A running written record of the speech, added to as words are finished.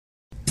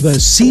The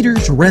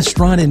Cedars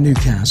restaurant in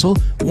Newcastle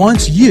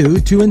wants you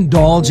to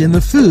indulge in the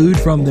food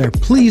from their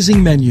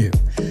pleasing menu.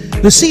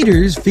 The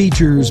Cedars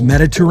features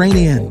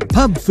Mediterranean,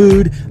 pub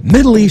food,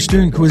 Middle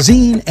Eastern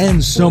cuisine,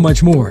 and so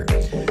much more.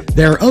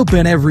 They're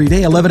open every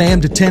day 11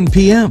 a.m. to 10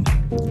 p.m.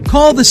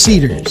 Call the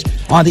Cedars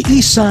on the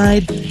east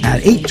side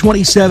at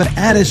 827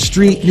 Addis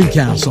Street,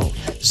 Newcastle.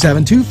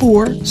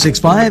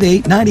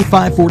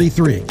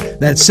 724-658-9543.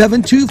 That's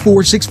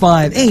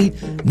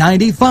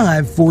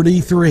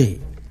 724-658-9543.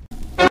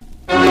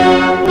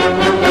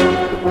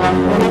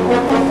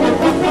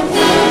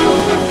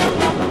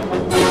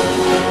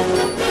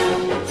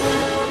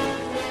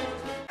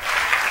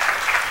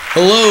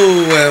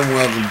 Hello and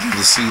welcome to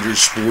the Cedars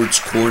Sports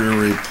Corner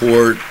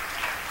Report.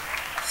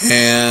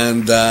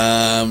 And,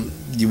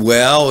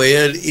 well,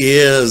 it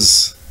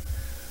is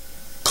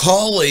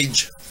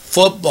college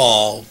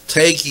football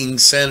taking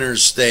center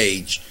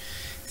stage.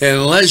 And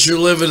unless you're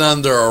living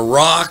under a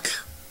rock,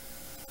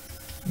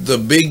 the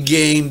big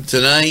game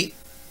tonight,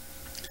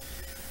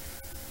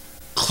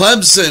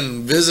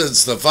 Clemson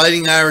visits the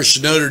Fighting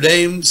Irish Notre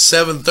Dame,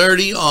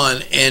 7:30 on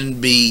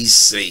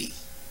NBC.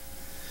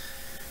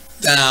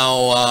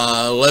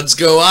 Now, let's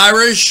go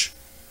Irish,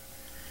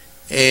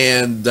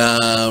 and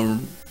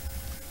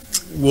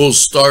we'll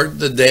start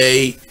the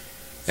day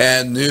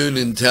at noon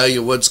and tell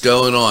you what's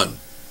going on.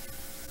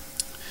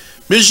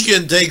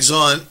 Michigan takes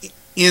on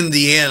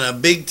Indiana,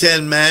 Big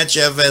Ten match,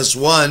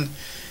 FS1,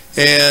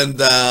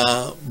 and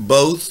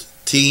both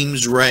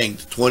teams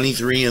ranked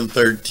 23 and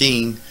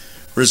 13,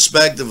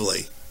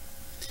 respectively.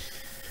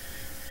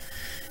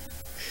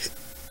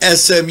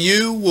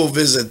 SMU will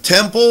visit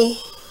Temple.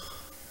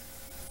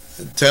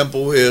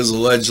 Temple is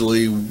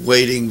allegedly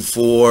waiting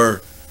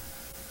for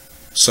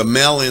some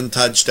mail-in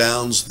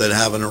touchdowns that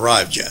haven't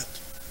arrived yet.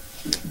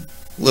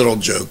 Little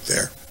joke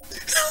there.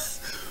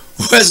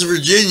 West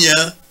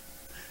Virginia,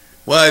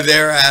 why,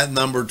 they're at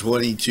number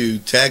 22,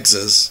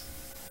 Texas.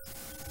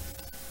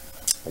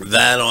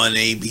 That on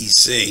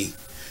ABC.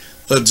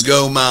 Let's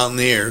go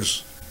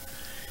Mountaineers.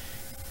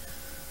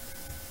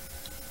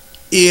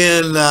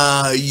 In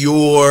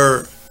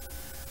your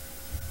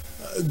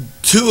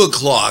 2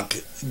 o'clock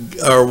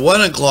or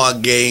 1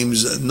 o'clock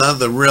games,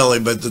 nothing really,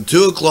 but the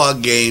 2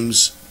 o'clock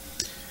games,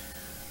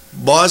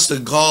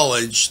 Boston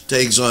College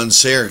takes on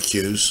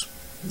Syracuse.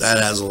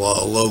 That has a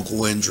lot of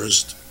local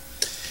interest.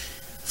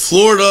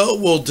 Florida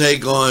will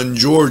take on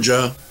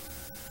Georgia.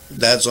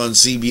 That's on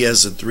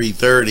CBS at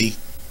 3:30.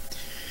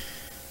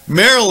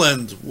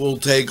 Maryland will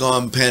take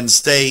on Penn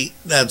State.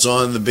 That's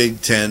on the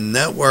Big Ten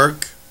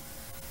Network.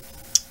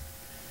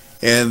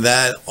 And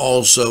that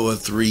also a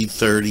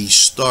 3:30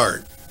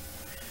 start.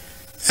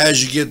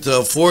 As you get to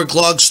a 4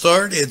 o'clock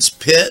start, it's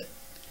Pitt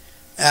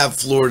at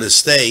Florida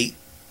State.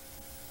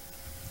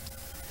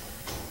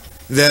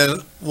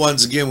 Then,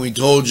 once again, we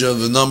told you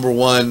the number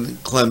 1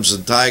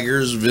 Clemson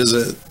Tigers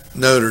visit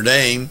Notre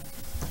Dame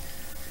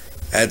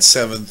at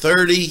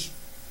 7:30.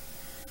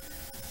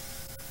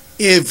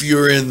 If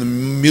you're in the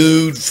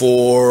mood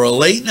for a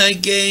late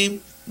night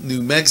game,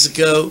 New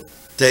Mexico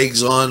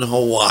takes on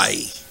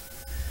Hawaii.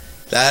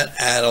 That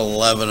at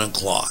 11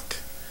 o'clock.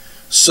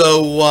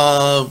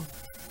 So,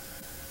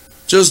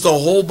 just a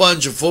whole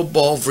bunch of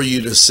football for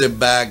you to sit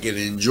back and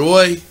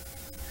enjoy.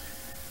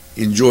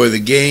 Enjoy the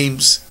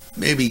games.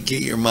 Maybe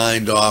get your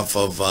mind off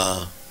of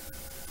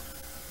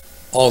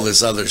all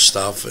this other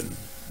stuff and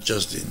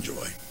just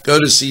enjoy. Go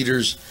to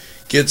Cedars,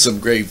 get some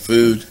great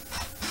food,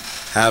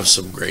 have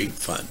some great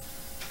fun.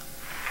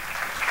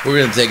 We're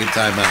going to take a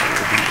time out. We'll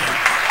be right back.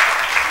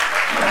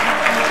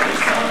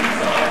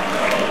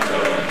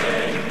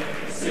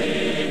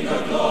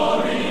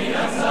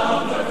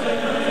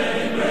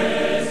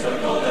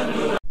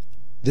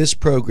 This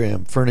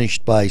program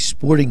furnished by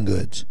Sporting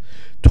Goods,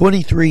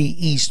 23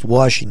 East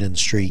Washington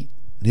Street,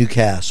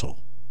 Newcastle.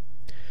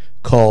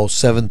 Call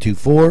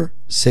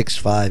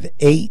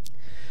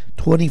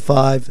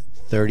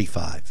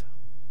 724-658-2535.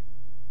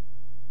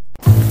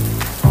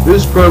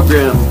 This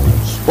program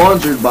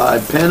sponsored by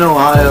Penn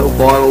Ohio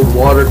Bottled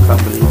Water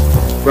Company.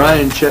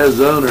 Brian Ches,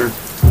 owner.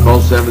 Call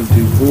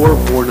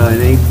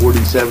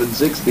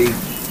 724-498-4760.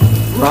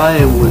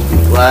 Brian would be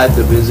glad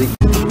to visit.